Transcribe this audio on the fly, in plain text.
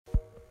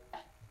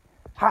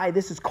Hi,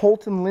 this is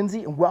Colton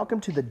Lindsay, and welcome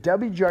to the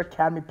WGR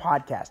Academy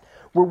podcast,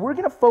 where we're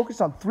going to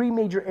focus on three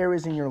major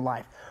areas in your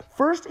life.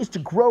 First is to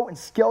grow and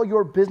scale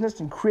your business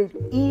and create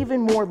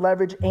even more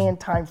leverage and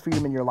time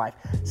freedom in your life.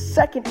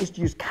 Second is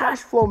to use cash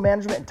flow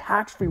management and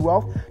tax-free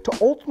wealth to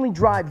ultimately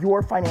drive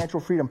your financial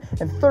freedom.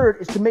 And third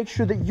is to make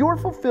sure that you're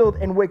fulfilled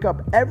and wake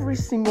up every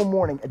single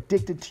morning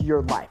addicted to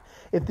your life.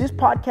 If this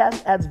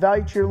podcast adds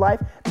value to your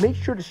life, make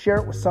sure to share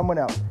it with someone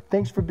else.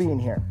 Thanks for being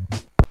here.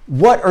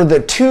 What are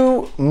the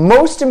two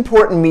most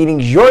important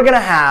meetings you're going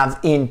to have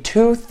in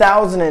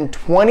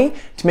 2020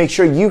 to make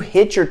sure you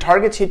hit your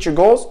targets, hit your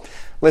goals?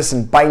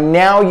 Listen, by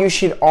now you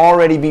should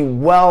already be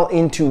well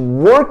into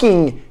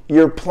working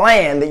your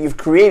plan that you've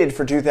created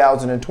for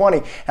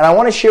 2020. And I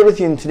want to share with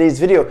you in today's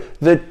video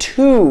the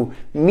two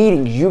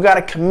meetings you got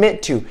to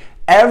commit to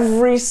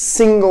every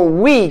single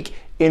week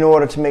in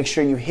order to make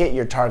sure you hit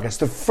your targets.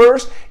 The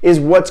first is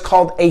what's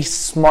called a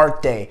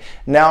SMART day.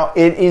 Now,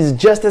 it is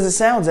just as it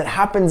sounds. It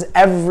happens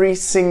every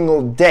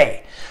single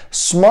day.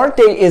 SMART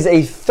day is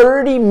a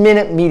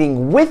 30-minute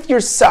meeting with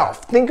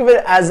yourself. Think of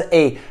it as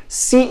a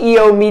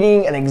CEO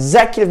meeting, an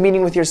executive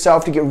meeting with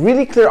yourself to get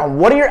really clear on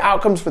what are your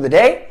outcomes for the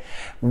day,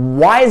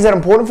 why is that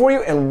important for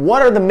you, and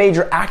what are the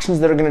major actions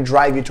that are going to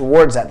drive you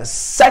towards that. The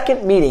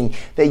second meeting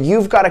that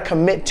you've got to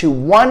commit to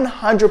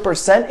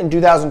 100% in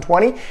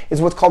 2020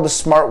 is what's called the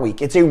SMART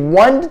Week. It's a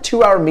 1 to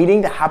 2 hour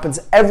meeting that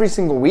happens every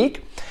single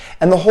week.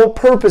 And the whole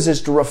purpose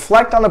is to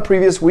reflect on the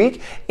previous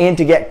week and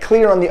to get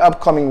clear on the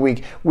upcoming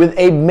week with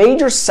a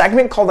major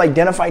segment called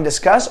Identify and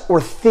Discuss, or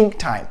Think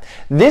Time.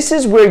 This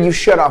is where you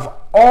shut off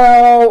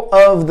all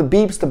of the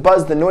beeps, the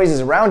buzz, the noises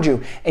around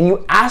you, and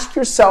you ask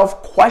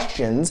yourself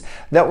questions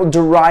that will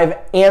derive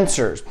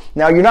answers.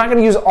 Now, you're not going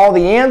to use all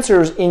the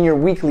answers in your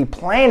weekly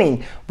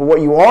planning, but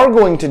what you are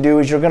going to do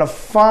is you're going to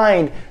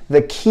find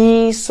the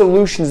key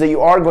solutions that you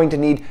are going to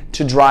need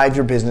to drive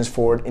your business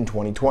forward in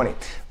 2020.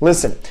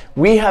 Listen,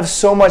 we have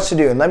so much to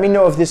do, and let me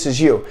know if this is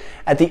you.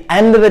 At the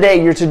end of the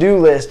day, your to-do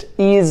list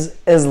is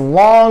as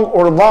long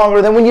or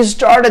longer than when you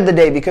started the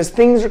day because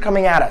things are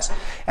coming at us.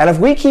 And if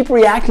we keep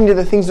reacting to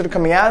the things that are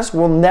coming at us,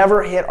 we'll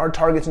never hit our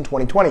targets in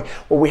 2020.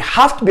 What we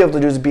have to be able to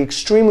do is be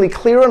extremely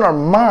clear in our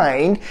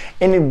mind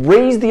and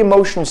raise the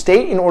emotional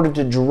state in order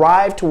to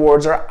drive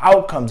towards our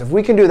outcomes. If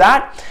we can do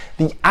that,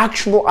 the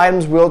actual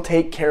items will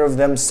take care of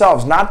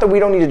themselves. Not that we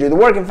don't need to do the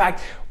work. In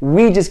fact,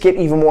 we just get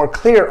even more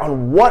clear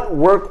on what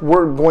work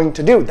we're going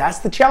to do. That's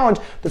the challenge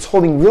that's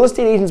holding real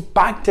estate agents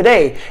back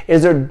today,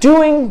 is they're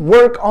doing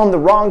work on the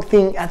wrong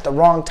thing at the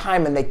wrong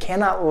time, and they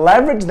cannot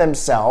leverage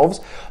themselves,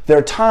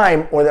 their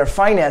time, or their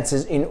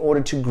finances in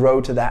order to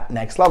grow to that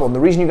next level. And the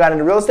reason you got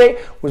into real estate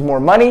was more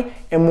money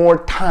and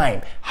more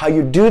time. How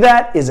you do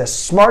that is a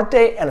SMART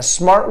day and a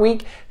SMART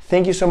week.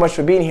 Thank you so much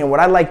for being here.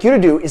 What I'd like you to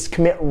do is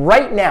commit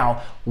right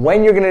now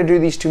when you're going to do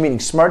these two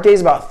meetings. SMART Day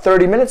is about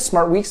 30 minutes.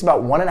 SMART Week is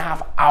about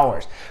 1.5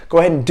 hours. Go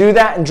ahead and do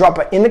that and drop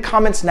it in the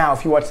comments now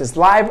if you watch this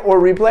live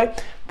or replay.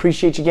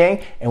 Appreciate you,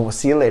 gang, and we'll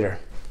see you later.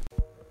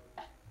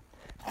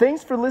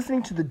 Thanks for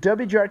listening to the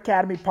WGR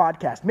Academy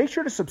podcast. Make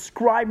sure to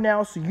subscribe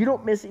now so you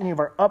don't miss any of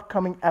our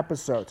upcoming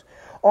episodes.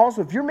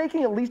 Also, if you're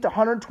making at least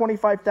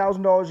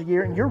 $125,000 a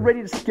year and you're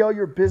ready to scale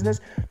your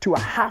business to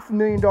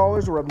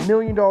 $500,000 or $1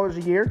 million a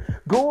year,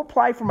 go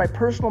apply for my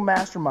personal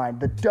mastermind,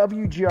 the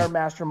WGR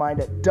Mastermind,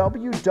 at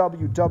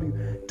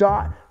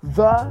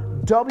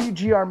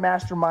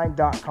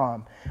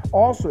www.thewgrmastermind.com.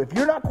 Also, if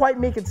you're not quite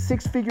making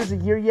 6 figures a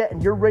year yet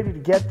and you're ready to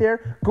get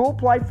there, go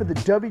apply for the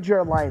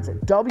WGR Alliance at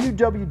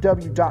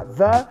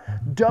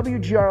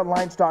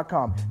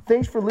www.thewgralliance.com.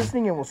 Thanks for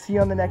listening, and we'll see you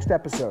on the next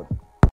episode.